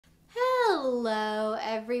Hello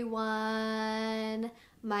everyone,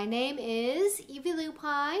 my name is Evie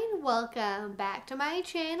Lupine. Welcome back to my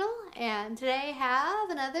channel, and today I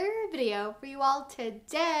have another video for you all.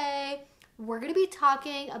 Today we're going to be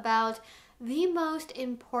talking about the most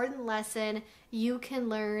important lesson you can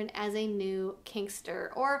learn as a new kinkster,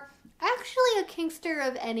 or actually a kinkster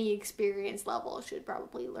of any experience level should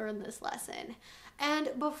probably learn this lesson.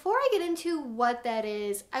 And before I get into what that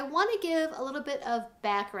is, I want to give a little bit of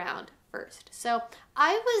background first. So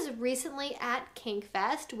I was recently at Kink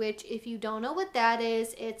Fest, which if you don't know what that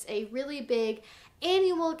is, it's a really big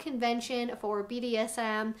annual convention for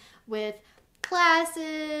BDSM with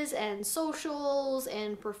classes and socials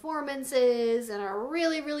and performances and a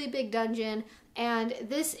really big dungeon. And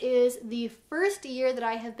this is the first year that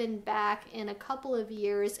I have been back in a couple of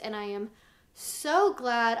years, and I am so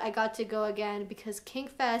glad I got to go again because Kink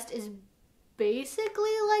Fest is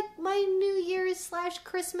basically like my New Year's /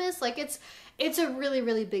 Christmas. Like it's a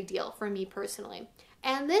really big deal for me personally.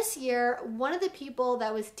 And this year, one of the people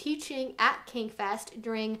that was teaching at Kink Fest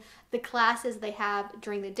during the classes they have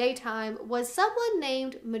during the daytime was someone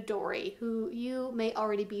named Midori, who you may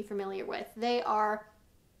already be familiar with. They are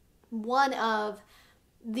one of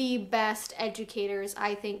the best educators,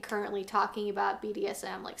 I think, currently talking about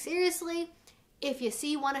BDSM. Like seriously, if you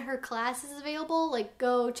see one of her classes available, like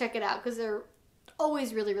go check it out because they're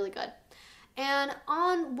always really good. And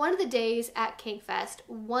on one of the days at Kink Fest,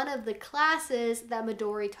 one of the classes that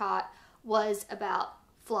Midori taught was about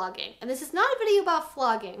flogging. And this is not a video about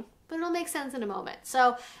flogging, but it'll make sense in a moment.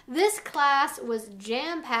 So this class was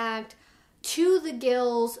jam-packed to the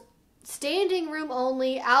gills, standing room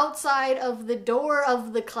only, outside of the door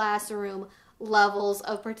of the classroom levels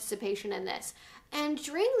of participation in this. And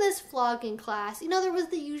during this flogging class, you know, there was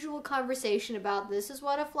the usual conversation about this is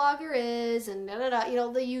what a flogger is and you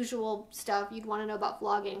know, the usual stuff you'd want to know about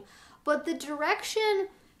flogging. But the direction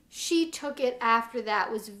she took it after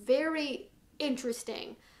that was very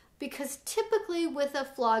interesting, because typically with a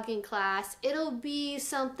flogging class, it'll be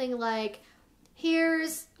something like,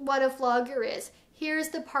 here's what a flogger is. Here's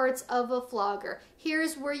the parts of a flogger.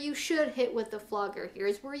 Here's where you should hit with the flogger.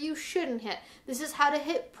 Here's where you shouldn't hit. This is how to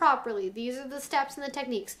hit properly. These are the steps and the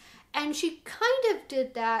techniques. And she kind of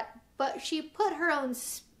did that, but she put her own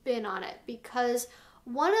spin on it, because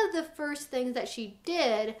one of the first things that she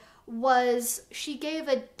did was she gave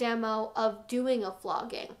a demo of doing a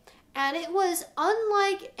flogging. And it was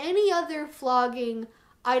unlike any other flogging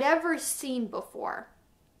I'd ever seen before.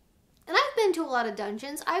 And I've been to a lot of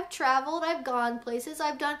dungeons, I've traveled, I've gone places,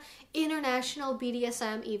 I've done international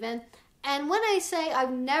BDSM even. And when I say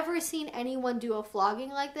I've never seen anyone do a flogging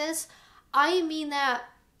like this, I mean that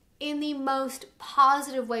in the most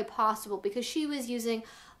positive way possible, because she was using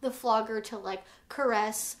the flogger to like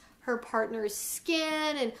caress her partner's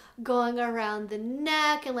skin and going around the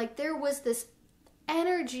neck, and like there was this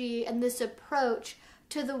energy and this approach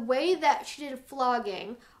to the way that she did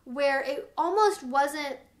flogging where it almost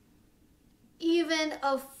wasn't even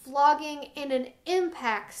a flogging in an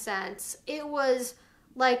impact sense. It was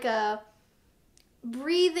like a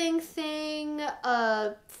breathing thing,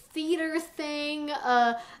 a theater thing,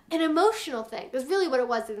 an emotional thing. That's really what it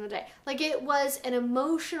was at the end of the day. Like it was an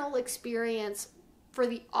emotional experience for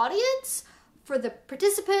the audience, for the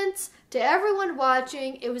participants, to everyone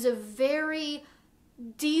watching. It was a very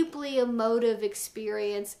deeply emotive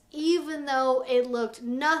experience, even though it looked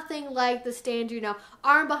nothing like the standard, you know,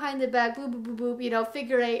 arm behind the back, boop, boop, boop, boop, you know,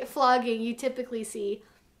 figure eight flogging you typically see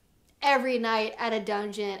every night at a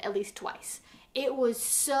dungeon at least twice. It was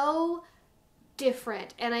so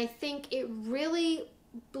different, and I think it really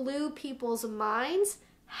blew people's minds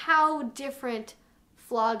how different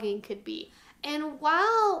flogging could be. And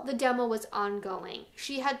while the demo was ongoing,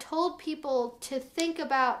 she had told people to think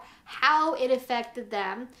about how it affected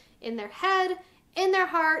them in their head, in their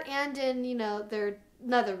heart, and in, you know, their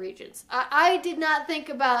nether regions. I did not think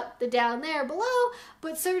about the down there below,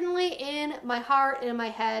 but certainly in my heart and in my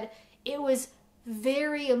head, it was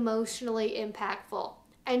very emotionally impactful.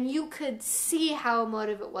 And you could see how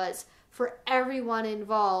emotive it was for everyone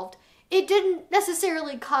involved. It didn't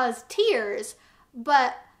necessarily cause tears,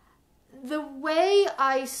 but the way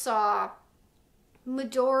I saw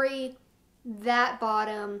Midori, that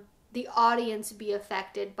bottom, the audience be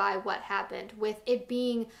affected by what happened, with it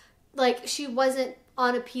being like she wasn't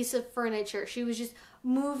on a piece of furniture. She was just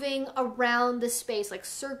moving around the space, like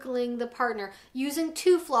circling the partner, using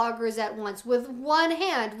two floggers at once, with one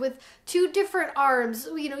hand, with two different arms,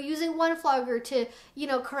 you know, using one flogger to, you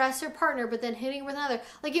know, caress her partner, but then hitting with another.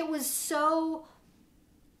 Like it was so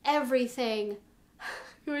everything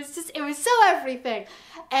It was so everything.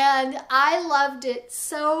 And I loved it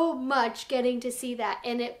so much getting to see that,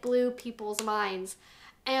 and it blew people's minds.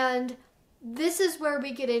 And this is where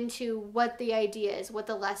we get into what the idea is, what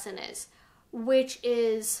the lesson is, which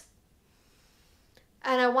is,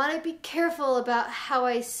 and I want to be careful about how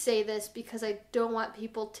I say this because I don't want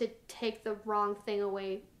people to take the wrong thing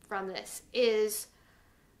away from this, is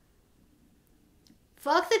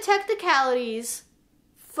fuck the technicalities,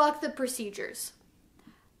 fuck the procedures.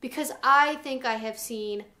 Because I think I have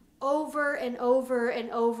seen over and over and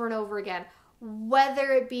over and over again,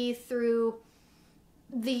 whether it be through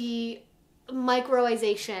the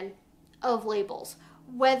microization of labels,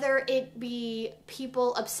 whether it be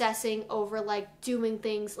people obsessing over like doing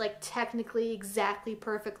things like technically exactly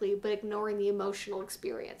perfectly but ignoring the emotional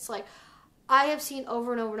experience. Like, I have seen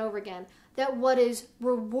over and over and over again that what is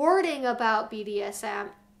rewarding about BDSM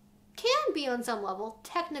can be on some level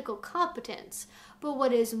technical competence, but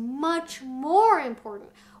what is much more important,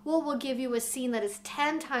 what will give you a scene that is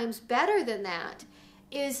 10 times better than that,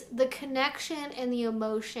 is the connection and the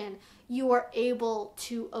emotion you are able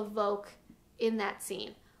to evoke in that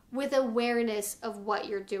scene with awareness of what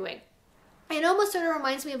you're doing. It almost sort of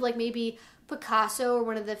reminds me of like maybe Picasso or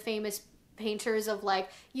one of the famous painters of like,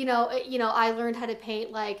 I learned how to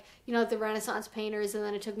paint like, the Renaissance painters, and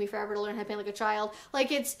then it took me forever to learn how to paint like a child. Like,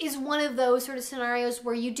 it's one of those sort of scenarios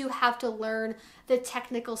where you do have to learn the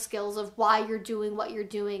technical skills of why you're doing what you're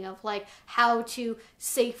doing, of like how to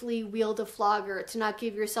safely wield a flogger to not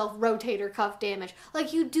give yourself rotator cuff damage.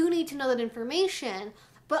 Like, you do need to know that information,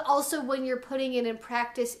 but also when you're putting it in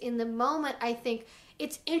practice in the moment, I think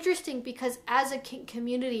it's interesting because as a kink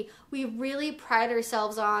community, we really pride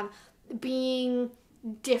ourselves on being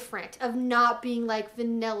different, of not being like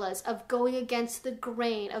vanillas, of going against the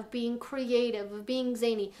grain, of being creative, of being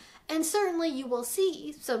zany. And certainly you will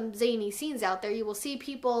see some zany scenes out there. You will see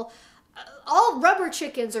people, all rubber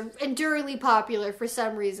chickens are enduringly popular for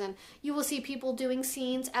some reason. You will see people doing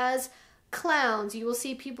scenes as clowns. You will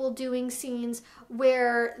see people doing scenes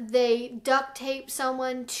where they duct tape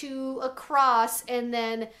someone to a cross and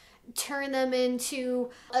then turn them into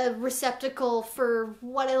a receptacle for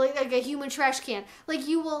what, like a human trash can. Like,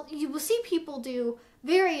 you will see people do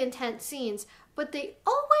very intense scenes, but they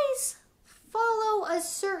always follow a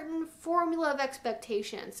certain formula of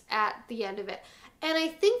expectations at the end of it. And I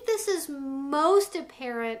think this is most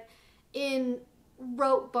apparent in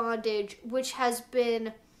rope bondage, which has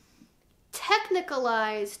been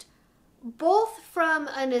technicalized both from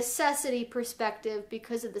a necessity perspective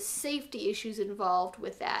because of the safety issues involved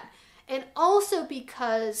with that, and also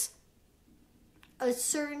because a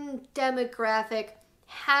certain demographic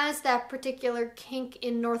has that particular kink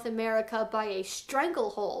in North America by a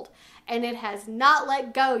stranglehold, and it has not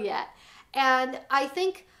let go yet. And I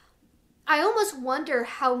think, I almost wonder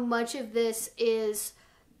how much of this is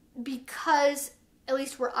because, at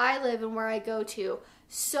least where I live and where I go to,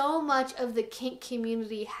 so much of the kink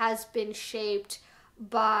community has been shaped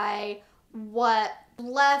by what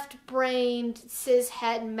left-brained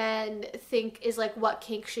cishet men think is like what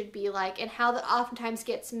kink should be like, and how that oftentimes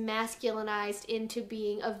gets masculinized into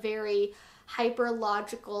being a very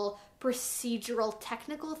hyper-logical, procedural,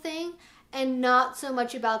 technical thing, and not so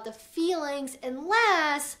much about the feelings,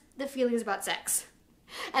 unless the feelings about sex.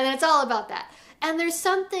 And then it's all about that. And there's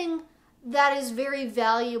something that is very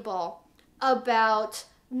valuable about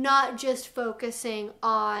not just focusing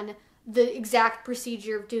on the exact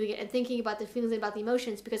procedure of doing it and thinking about the feelings and about the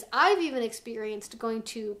emotions, because I've even experienced going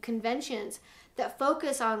to conventions that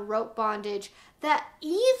focus on rope bondage, that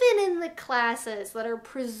even in the classes that are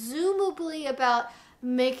presumably about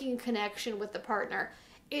making a connection with the partner,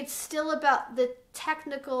 it's still about the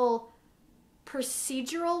technical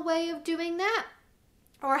procedural way of doing that,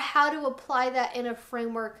 or how to apply that in a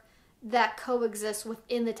framework that coexists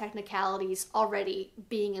within the technicalities already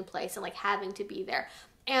being in place and like having to be there.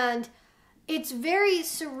 And it's very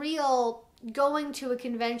surreal going to a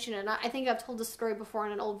convention, and I think I've told this story before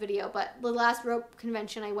in an old video, but the last rope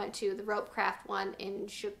convention I went to, the rope craft one in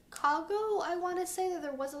Chicago, I want to say, that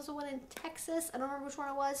there was also one in Texas. I don't remember which one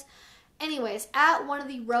it was. Anyways, at one of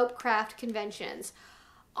the rope craft conventions,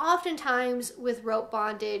 oftentimes with rope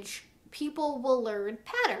bondage, people will learn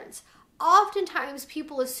patterns. Oftentimes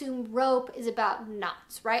people assume rope is about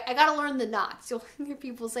knots, right? I gotta learn the knots. You'll hear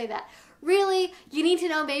people say that. Really, you need to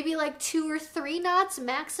know maybe like 2 or 3 knots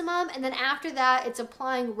maximum, and then after that, it's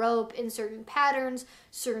applying rope in certain patterns,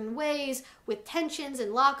 certain ways, with tensions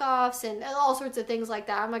and lock-offs and all sorts of things like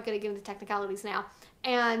that. I'm not gonna get into technicalities now.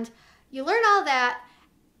 And you learn all that,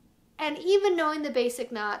 and even knowing the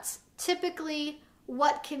basic knots, typically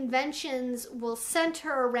what conventions will center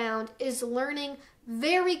around is learning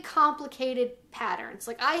very complicated patterns.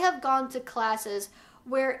 Like, I have gone to classes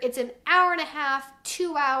where it's an hour and a half,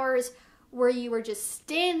 2 hours, where you are just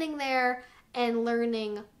standing there and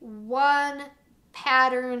learning one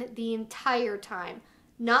pattern the entire time.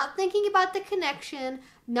 Not thinking about the connection,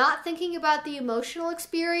 not thinking about the emotional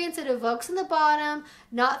experience it evokes in the bottom,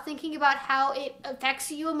 not thinking about how it affects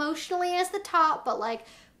you emotionally as the top, but like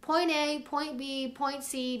point A, point B, point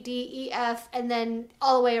C, D, E, F, and then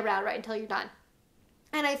all the way around, right, until you're done.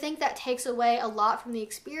 And I think that takes away a lot from the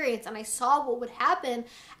experience. And I saw what would happen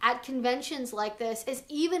at conventions like this is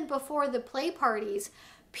even before the play parties,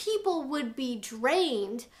 people would be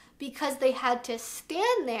drained because they had to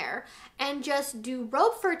stand there and just do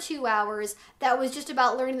rope for 2 hours that was just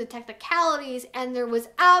about learning the technicalities, and there was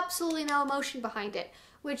absolutely no emotion behind it,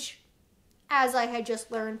 which, as I had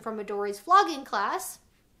just learned from Midori's vlogging class,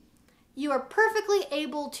 you are perfectly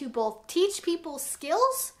able to both teach people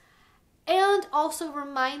skills and also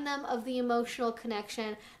remind them of the emotional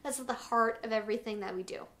connection that's at the heart of everything that we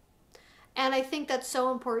do. And I think that's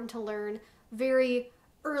so important to learn very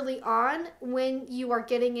early on when you are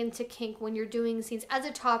getting into kink, when you're doing scenes as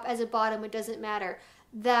a top, as a bottom, it doesn't matter.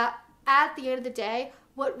 That at the end of the day,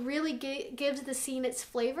 what really gives the scene its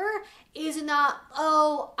flavor is not,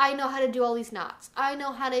 oh, I know how to do all these knots. I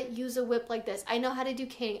know how to use a whip like this. I know how to do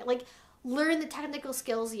kink. Like, learn the technical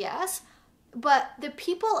skills, yes, but the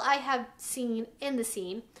people I have seen in the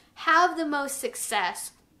scene have the most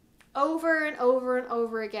success over and over and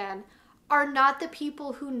over again are not the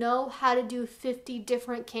people who know how to do 50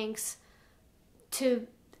 different kinks to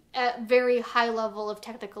a very high level of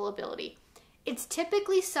technical ability. It's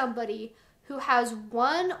typically somebody who has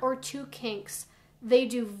 1 or 2 kinks they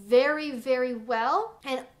do very, very well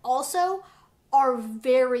and also are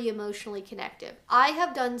very emotionally connected. I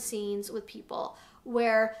have done scenes with people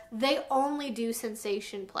where they only do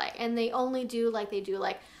sensation play and they only do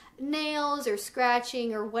like nails or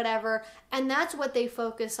scratching or whatever, and that's what they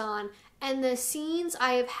focus on. And the scenes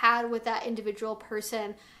I have had with that individual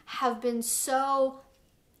person have been so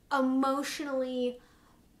emotionally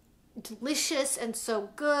delicious and so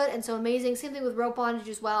good and so amazing. Same thing with rope bondage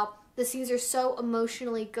as well. The scenes are so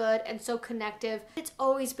emotionally good and so connective. It's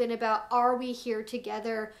always been about, are we here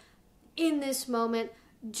together in this moment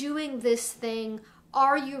doing this thing?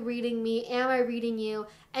 Are you reading me? Am I reading you?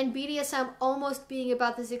 And BDSM almost being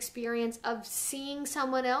about this experience of seeing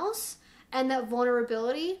someone else and that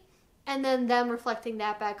vulnerability, and then them reflecting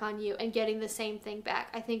that back on you and getting the same thing back.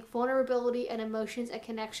 I think vulnerability and emotions and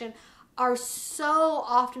connection are so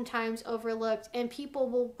oftentimes overlooked, and people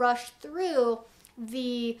will rush through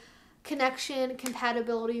the connection,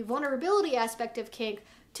 compatibility, vulnerability aspect of kink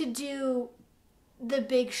to do the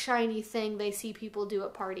big shiny thing they see people do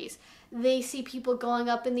at parties. They see people going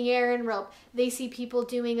up in the air in rope. They see people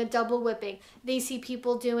doing a double whipping. They see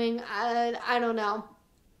people doing, I don't know,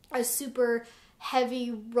 a super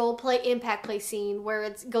heavy role play, impact play scene where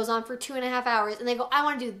it goes on for 2.5 hours, and they go, I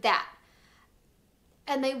want to do that.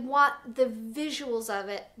 And they want the visuals of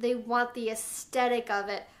it. They want the aesthetic of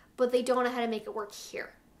it, but they don't know how to make it work here.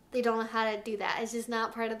 They don't know how to do that. It's just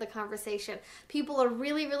not part of the conversation. People are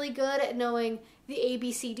really, really good at knowing the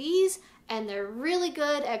ABCDs, and they're really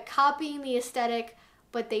good at copying the aesthetic,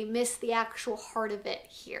 but they miss the actual heart of it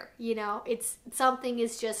here. You know, it's something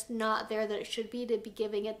is just not there that it should be to be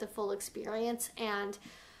giving it the full experience. And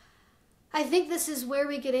I think this is where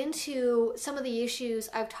we get into some of the issues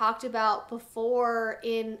I've talked about before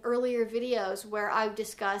in earlier videos, where I've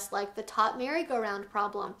discussed like the top merry-go-round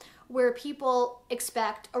problem, where people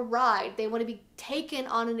expect a ride. They want to be taken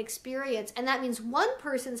on an experience, and that means one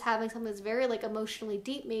person's having something that's very like emotionally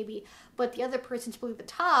deep maybe, but the other person, typically the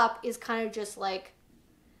top, is kind of just like,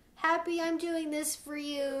 happy I'm doing this for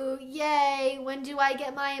you, yay, when do I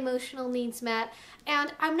get my emotional needs met?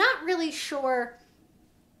 And I'm not really sure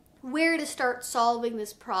where to start solving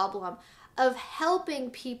this problem of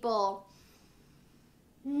helping people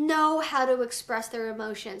know how to express their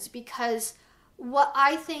emotions, because what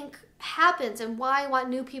I think happens and why I want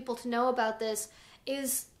new people to know about this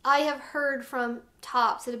is I have heard from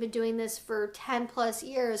tops that have been doing this for 10 plus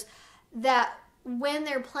years that when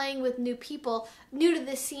they're playing with new people, new to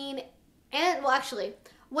the scene, and well actually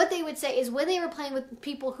what they would say is when they were playing with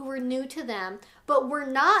people who were new to them, but were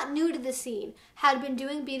not new to the scene, had been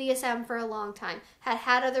doing BDSM for a long time, had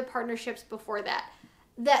had other partnerships before that,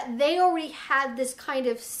 that they already had this kind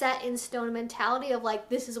of set in stone mentality of like,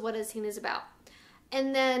 this is what a scene is about.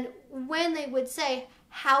 And then when they would say,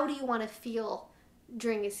 how do you want to feel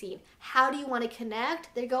during a scene? How do you want to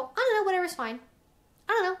connect? They go, I don't know, whatever's fine.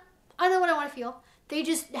 I don't know what I want to feel. They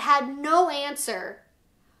just had no answer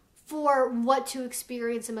for what to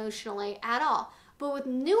experience emotionally at all. But with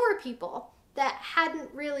newer people that hadn't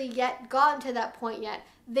really yet gotten to that point yet,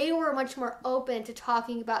 they were much more open to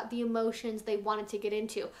talking about the emotions they wanted to get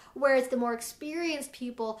into. Whereas the more experienced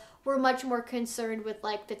people were much more concerned with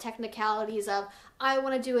like the technicalities of, I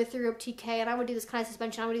want to do a 3-rope TK and I want to do this kind of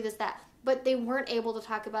suspension, I want to do this, that. But they weren't able to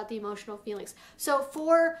talk about the emotional feelings. So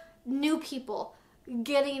for new people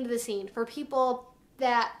getting into the scene, for people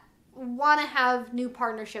that want to have new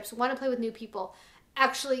partnerships, want to play with new people,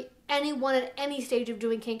 actually anyone at any stage of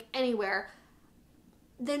doing kink anywhere,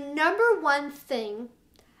 the number one thing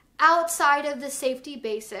outside of the safety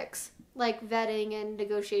basics, like vetting and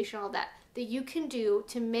negotiation, all that you can do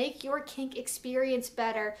to make your kink experience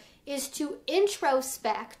better is to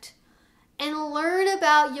introspect and learn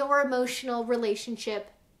about your emotional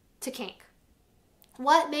relationship to kink.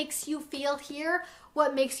 What makes you feel here?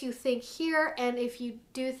 What makes you think here? And if you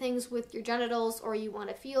do things with your genitals or you want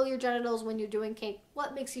to feel your genitals when you're doing kink,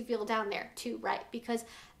 what makes you feel down there too, right? Because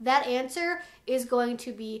that answer is going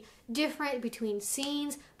to be different between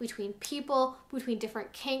scenes, between people, between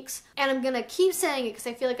different kinks. And I'm going to keep saying it because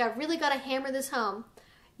I feel like I've really got to hammer this home.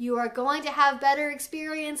 You are going to have better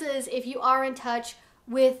experiences if you are in touch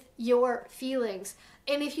with your feelings.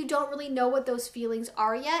 And if you don't really know what those feelings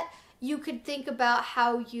are yet, you could think about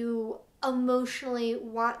how you emotionally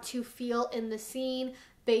want to feel in the scene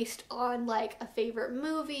based on like a favorite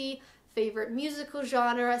movie, favorite musical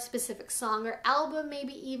genre, a specific song or album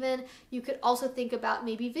maybe even. You could also think about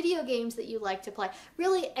maybe video games that you like to play.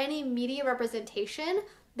 Really any media representation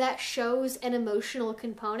that shows an emotional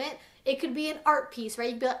component. It could be an art piece, right?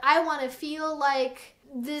 You'd be like, I want to feel like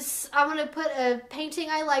this, I want to put a painting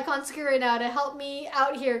I like on screen right now to help me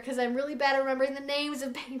out here because I'm really bad at remembering the names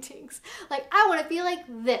of paintings. Like, I want to feel like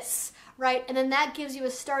this, right? And then that gives you a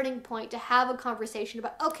starting point to have a conversation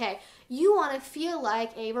about, okay, you want to feel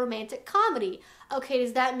like a romantic comedy. Okay,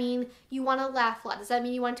 does that mean you want to laugh a lot? Does that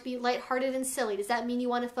mean you want to be lighthearted and silly? Does that mean you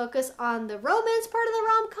want to focus on the romance part of the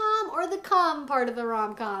rom-com or the com part of the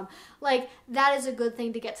rom-com? Like, that is a good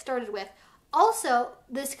thing to get started with. Also,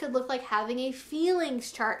 this could look like having a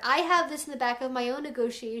feelings chart. I have this in the back of my own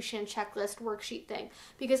negotiation checklist worksheet thing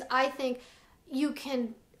because I think you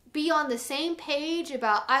can be on the same page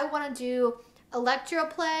about, I want to do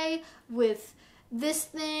electroplay with this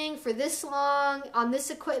thing for this long on this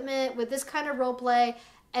equipment with this kind of role play,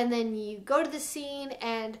 and then you go to the scene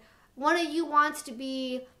and one of you wants to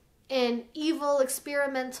be an evil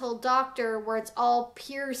experimental doctor where it's all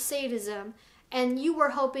pure sadism, and you were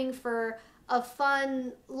hoping for a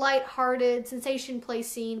fun, light-hearted sensation play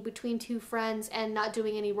scene between two friends and not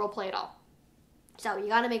doing any role play at all. So you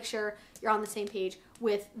got to make sure you're on the same page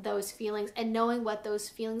with those feelings and knowing what those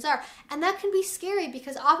feelings are. And that can be scary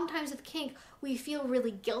because oftentimes with kink, we feel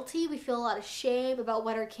really guilty. We feel a lot of shame about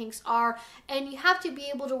what our kinks are. And you have to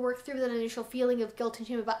be able to work through that initial feeling of guilt and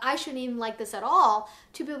shame about, I shouldn't even like this at all,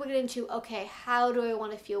 to be able to get into, okay, how do I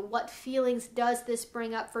want to feel? What feelings does this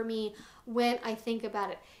bring up for me when I think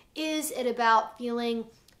about it? Is it about feeling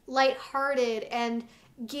lighthearted and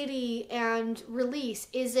giddy and release?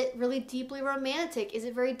 Is it really deeply romantic? Is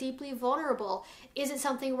it very deeply vulnerable? Is it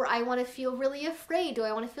something where I want to feel really afraid? Do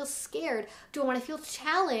I want to feel scared? Do I want to feel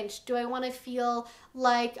challenged? Do I want to feel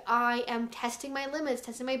like I am testing my limits,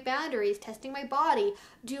 testing my boundaries, testing my body?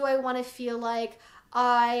 Do I want to feel like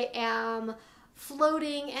I am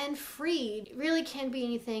floating and free? It really can be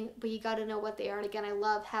anything, but you got to know what they are. And again, I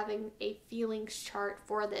love having a feelings chart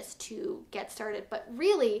for this to get started. But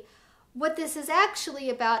really, what this is actually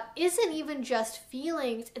about isn't even just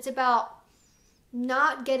feelings. It's about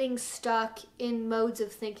not getting stuck in modes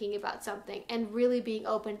of thinking about something and really being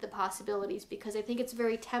open to the possibilities, because I think it's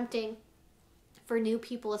very tempting for new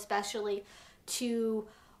people especially to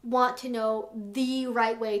want to know the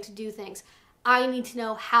right way to do things. I need to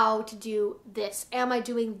know how to do this. Am I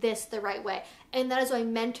doing this the right way? And that is why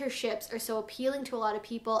mentorships are so appealing to a lot of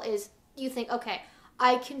people, is you think, okay,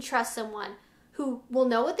 I can trust someone who will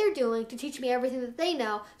know what they're doing to teach me everything that they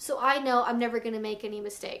know, so I know I'm never going to make any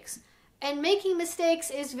mistakes. And making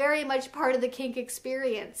mistakes is very much part of the kink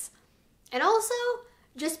experience. And also,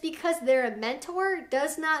 just because they're a mentor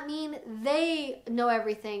does not mean they know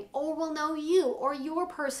everything or will know you or your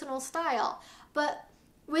personal style. But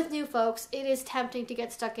with new folks, it is tempting to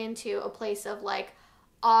get stuck into a place of like,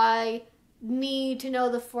 I need to know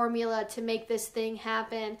the formula to make this thing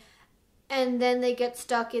happen. And then they get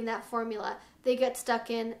stuck in that formula. They get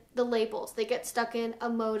stuck in the labels. They get stuck in a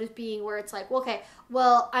mode of being where it's like, well, okay,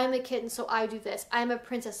 well, I'm a kitten, so I do this. I'm a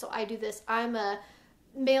princess, so I do this. I'm a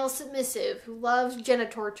male submissive who loves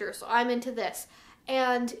genitorture, so I'm into this.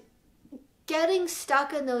 And getting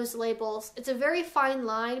stuck in those labels, it's a very fine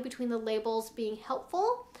line between the labels being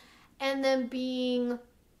helpful and them being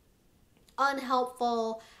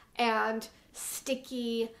unhelpful and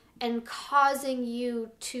sticky and causing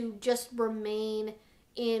you to just remain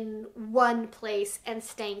in one place and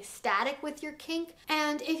staying static with your kink.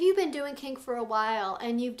 And if you've been doing kink for a while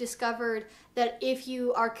and you've discovered that if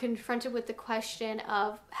you are confronted with the question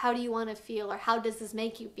of how do you want to feel or how does this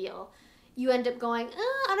make you feel, you end up going,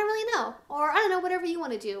 I don't really know, or I don't know, whatever you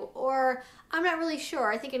want to do, or I'm not really sure,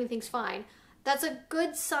 I think anything's fine. That's a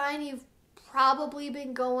good sign you've probably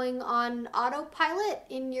been going on autopilot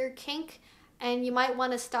in your kink, and you might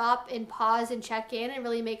want to stop and pause and check in and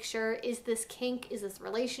really make sure, is this kink, is this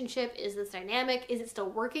relationship, is this dynamic, is it still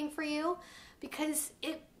working for you? Because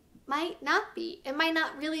it might not be. It might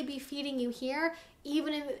not really be feeding you here,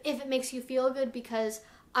 even if it makes you feel good because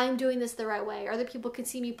I'm doing this the right way, or other people can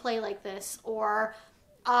see me play like this, or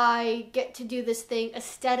I get to do this thing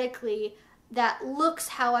aesthetically that looks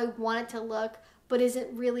how I want it to look, but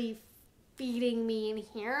isn't really feeding me in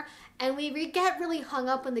here. And we get really hung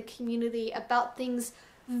up in the community about things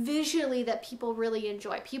visually that people really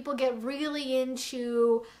enjoy. People get really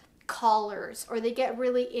into collars, or they get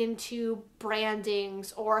really into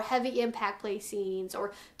brandings or heavy impact play scenes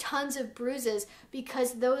or tons of bruises,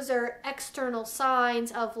 because those are external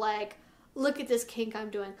signs of like, look at this kink I'm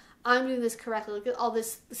doing this correctly, look at all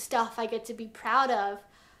this stuff I get to be proud of.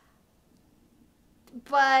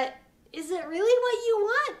 But is it really what you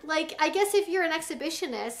want? Like, I guess if you're an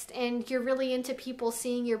exhibitionist and you're really into people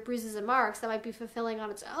seeing your bruises and marks, that might be fulfilling on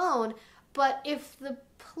its own. But if the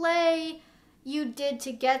play you did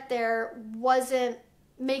to get there wasn't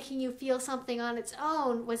making you feel something on its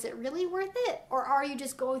own, was it really worth it? Or are you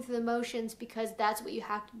just going through the motions because that's what you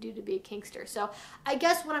have to do to be a kinkster? So I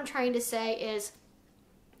guess what I'm trying to say is,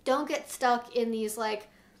 don't get stuck in these like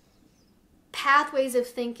pathways of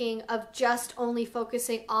thinking of just only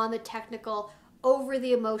focusing on the technical over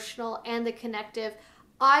the emotional and the connective.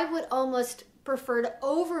 I would almost prefer to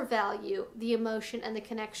overvalue the emotion and the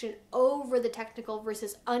connection over the technical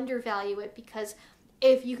versus undervalue it, because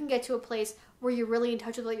if you can get to a place where you're really in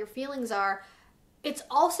touch with what your feelings are, it's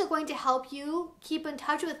also going to help you keep in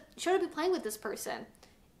touch with, should I be playing with this person?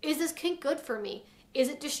 Is this kink good for me? Is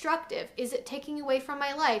it destructive? Is it taking away from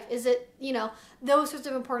my life? Is it, those sorts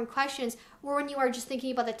of important questions, where when you are just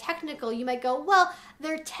thinking about the technical, you might go, well,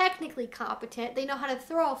 they're technically competent. They know how to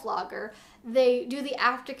throw a flogger. They do the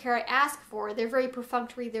aftercare I ask for. They're very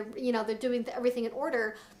perfunctory. They're doing everything in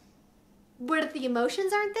order. But if the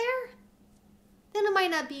emotions aren't there, then it might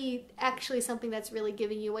not be actually something that's really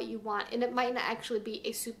giving you what you want, and it might not actually be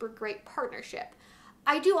a super great partnership.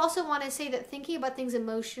 I do also want to say that thinking about things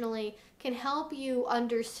emotionally can help you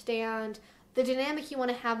understand the dynamic you want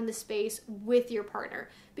to have in the space with your partner.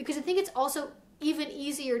 Because I think it's also even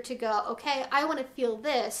easier to go, okay, I want to feel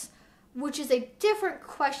this, which is a different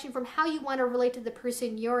question from how you want to relate to the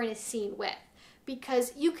person you're in a scene with.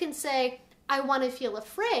 Because you can say, I want to feel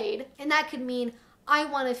afraid, and that could mean I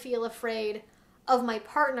want to feel afraid of my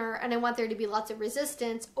partner and I want there to be lots of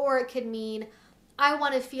resistance, or it could mean I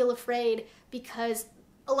want to feel afraid because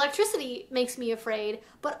electricity makes me afraid,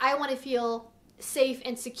 but I want to feel safe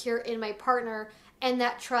and secure in my partner, and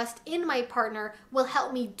that trust in my partner will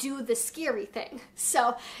help me do the scary thing.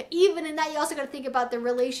 So even in that, you also got to think about the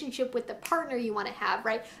relationship with the partner you want to have,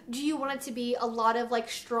 right? Do you want it to be a lot of like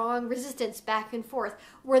strong resistance back and forth,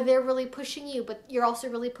 where they're really pushing you, but you're also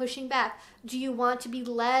really pushing back? Do you want to be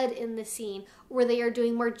led in the scene, where they are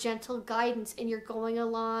doing more gentle guidance and you're going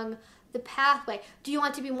along the pathway? Do you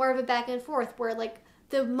want to be more of a back and forth, where like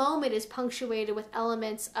the moment is punctuated with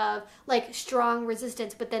elements of like strong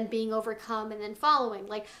resistance, but then being overcome and then following?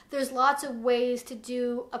 Like, there's lots of ways to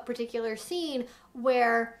do a particular scene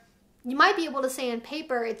where you might be able to say on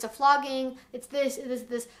paper, it's a flogging, it's this,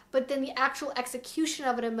 but then the actual execution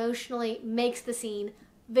of it emotionally makes the scene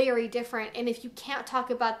very different. And if you can't talk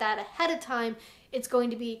about that ahead of time, it's going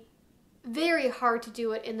to be very hard to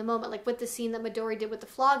do it in the moment, like with the scene that Midori did with the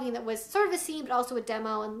flogging, that was sort of a scene but also a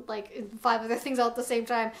demo and like 5 other things all at the same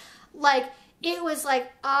time. Like, it was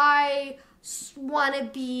like, I want to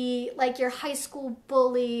be like your high school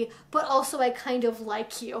bully, but also I kind of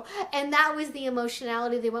like you. And that was the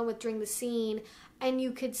emotionality they went with during the scene. And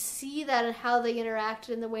you could see that in how they interacted,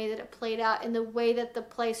 in the way that it played out, in the way that the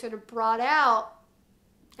play sort of brought out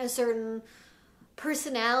a certain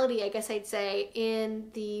personality, I guess I'd say,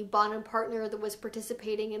 in the bonded partner that was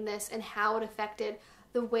participating in this, and how it affected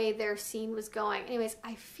the way their scene was going. Anyways,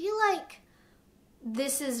 I feel like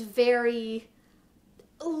this is very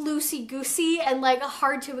loosey-goosey and like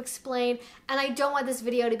hard to explain, and I don't want this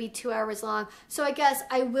video to be 2 hours long. So I guess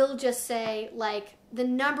I will just say, like, the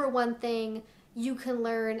number one thing you can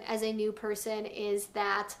learn as a new person is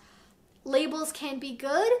that labels can be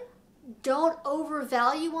good. Don't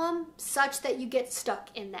overvalue them such that you get stuck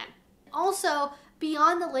in them. Also,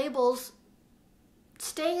 beyond the labels,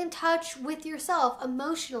 stay in touch with yourself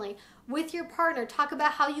emotionally, with your partner. Talk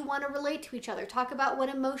about how you want to relate to each other. Talk about what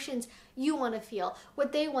emotions you want to feel,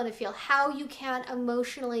 what they want to feel, how you can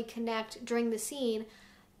emotionally connect during the scene.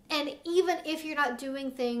 And even if you're not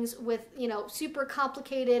doing things with, you know, super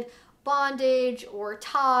complicated bondage or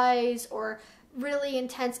ties or really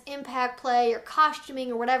intense impact play or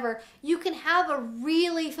costuming or whatever, you can have a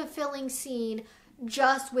really fulfilling scene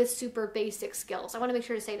just with super basic skills. I want to make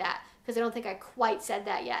sure to say that because I don't think I quite said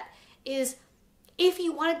that yet. Is if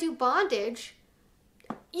you want to do bondage,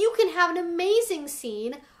 you can have an amazing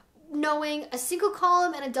scene knowing a single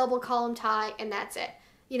column and a double column tie, and that's it.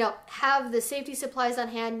 You know, have the safety supplies on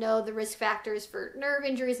hand, know the risk factors for nerve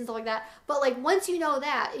injuries and stuff like that. But like once you know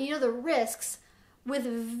that, and you know the risks with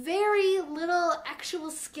very little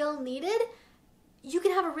actual skill needed, you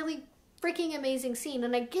can have a really freaking amazing scene.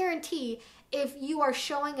 And I guarantee if you are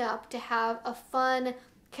showing up to have a fun,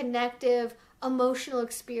 connective, emotional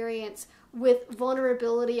experience with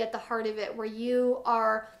vulnerability at the heart of it, where you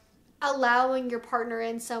are allowing your partner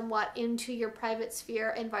in somewhat into your private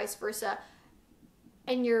sphere and vice versa,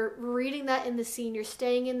 and you're reading that in the scene, you're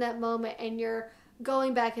staying in that moment, and you're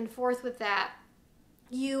going back and forth with that,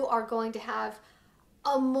 you are going to have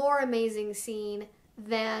a more amazing scene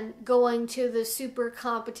than going to the super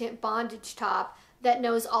competent bondage top that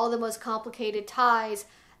knows all the most complicated ties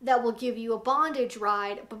that will give you a bondage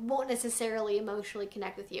ride but won't necessarily emotionally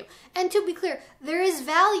connect with you. And to be clear, there is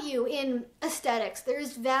value in aesthetics. There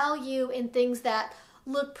is value in things that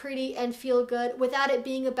look pretty and feel good without it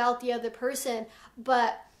being about the other person.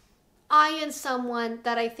 But I am someone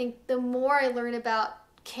that I think the more I learn about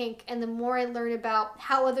kink and the more I learn about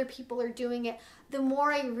how other people are doing it, the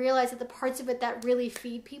more I realize that the parts of it that really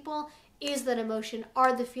feed people is that emotion,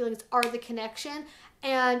 are the feelings, are the connection,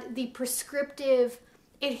 and the prescriptive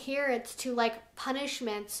adherence to like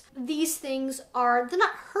punishments. These things are, they're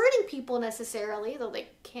not hurting people necessarily, though they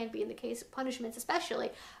can be in the case of punishments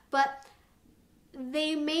especially, but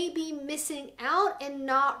they may be missing out and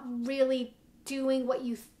not really doing what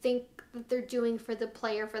you think that they're doing for the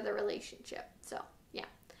player, for the relationship. So yeah,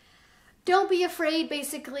 don't be afraid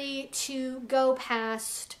basically to go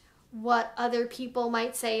past what other people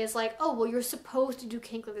might say is like, oh, well, you're supposed to do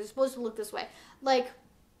kink, like, they're supposed to look this way. Like,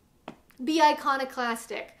 be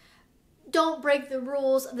iconoclastic. Don't break the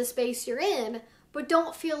rules of the space you're in, but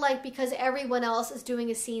don't feel like because everyone else is doing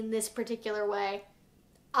a scene this particular way,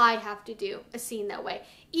 I have to do a scene that way.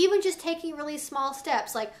 Even just taking really small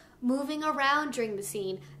steps, like moving around during the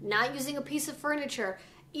scene, not using a piece of furniture,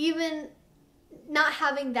 even not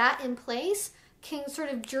having that in place can sort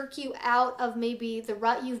of jerk you out of maybe the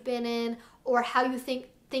rut you've been in or how you think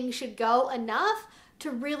things should go enough to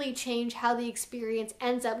really change how the experience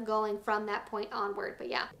ends up going from that point onward. But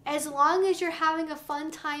yeah, as long as you're having a fun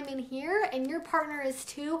time in here and your partner is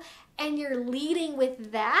too, and you're leading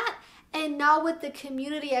with that and not with the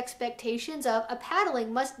community expectations of a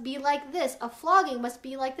paddling must be like this, a flogging must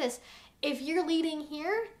be like this. If you're leading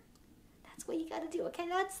here, that's what you got to do. Okay,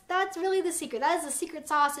 that's really the secret. That is the secret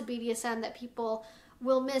sauce of BDSM that people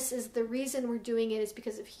will miss, is the reason we're doing it is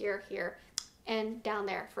because of here, and down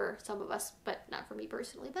there for some of us, but not for me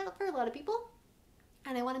personally, but for a lot of people.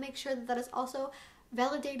 And I want to make sure that that is also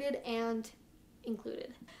validated and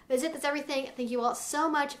included. That's it. That's everything. Thank you all so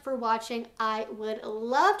much for watching. I would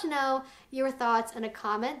love to know your thoughts in a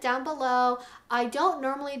comment down below. I don't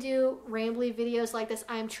normally do rambly videos like this.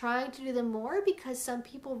 I'm trying to do them more because some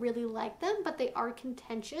people really like them, but they are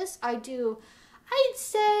contentious. I'd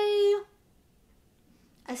say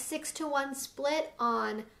a 6-to-1 split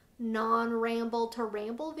on non-ramble to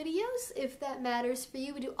ramble videos, if that matters for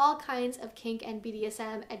you. We do all kinds of kink and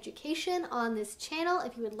BDSM education on this channel.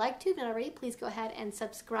 If you would like to, if not already, please go ahead and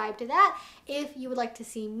subscribe to that. If you would like to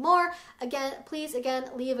see more, please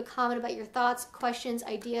leave a comment about your thoughts, questions,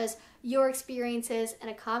 ideas, your experiences,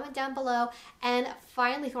 and a comment down below. And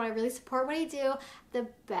finally, if you want to really support what I do, the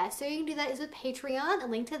best way you can do that is with Patreon. A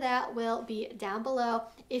link to that will be down below.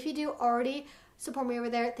 If you do already support me over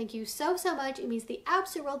there, thank you so much. It means the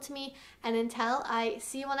absolute world to me. And until I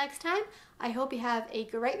see you all next time, I hope you have a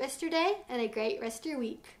great rest of your day and a great rest of your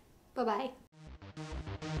week. Bye-bye.